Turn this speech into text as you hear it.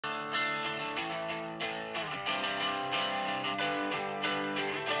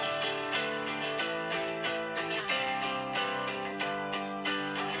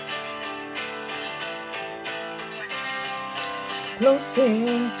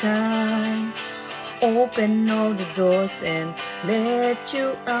Closing time. Open all the doors and let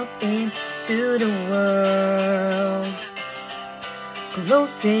you out into the world.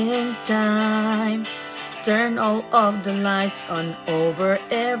 Closing time. Turn all of the lights on over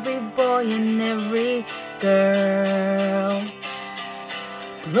every boy and every girl.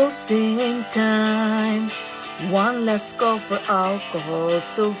 Closing time. One last call for alcohol,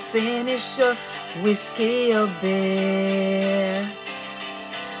 so finish your whiskey or beer.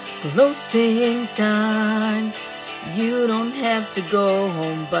 Closing time. You don't have to go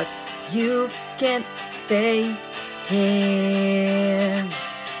home, but you can't stay here.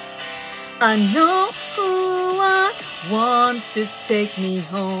 I know who I want to take me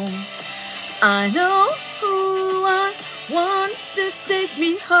home. I know who I want to take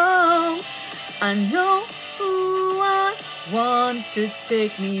me home. I know who I want to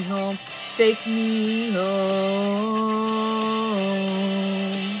take me home. Take me home.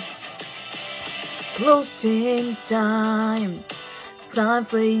 Closing time. Time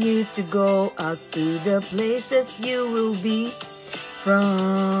for you to go out to the places you will be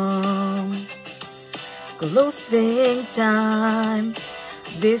from. Closing time.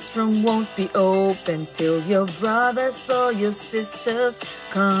 This room won't be open till your brothers or your sisters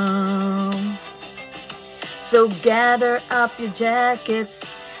come. So gather up your jackets,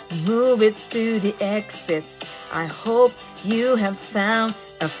 move it to the exits. I hope you have found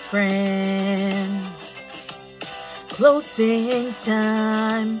a friend. Closing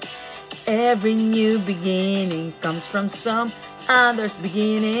time. Every new beginning comes from some other's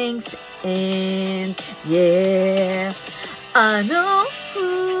beginnings. And yeah, I know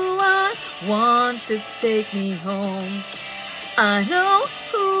who I want to take me home. I know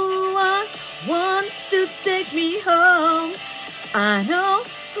who I want to take me home. I know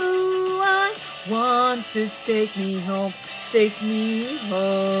who I want to take me home. Take me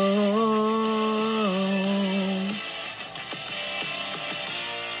home.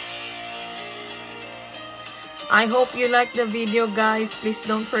 I hope you like the video, guys. Please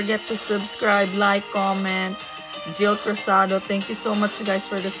don't forget to subscribe, like, comment. Jill Cruzado, thank you so much, guys,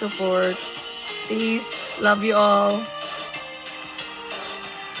 for the support. Peace. Love you all.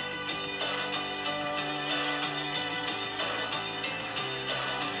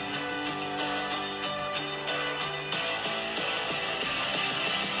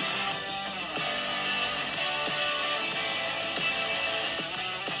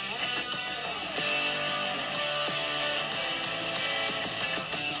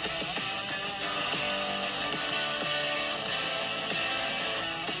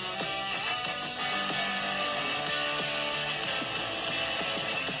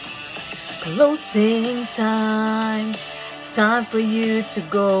 Closing time. Time for you to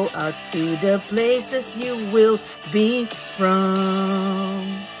go out to the places you will be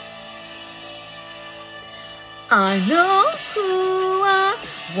from. I know who I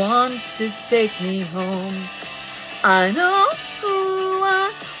want to take me home. I know who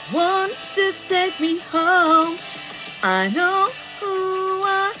I want to take me home. I know who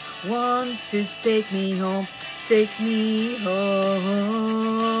I want to take me home. Take me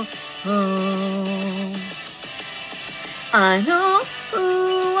home. I know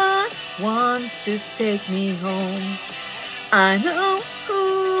who I want to take me home. I know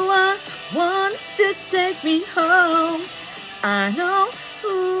who I want to take me home. I know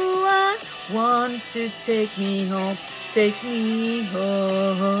who I want to take me home. Take me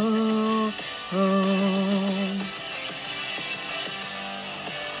home.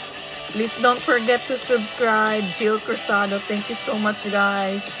 Please don't forget to subscribe. Jill Cruzado, thank you so much,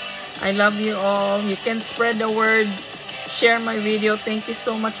 guys. I love you all. You can spread the word. Share my video. Thank you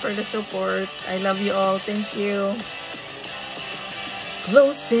so much for the support. I love you all. Thank you.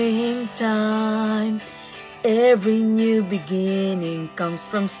 Closing time. Every new beginning comes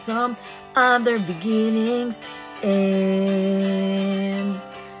from some other beginnings. And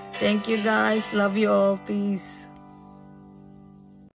thank you, guys. Love you all. Peace.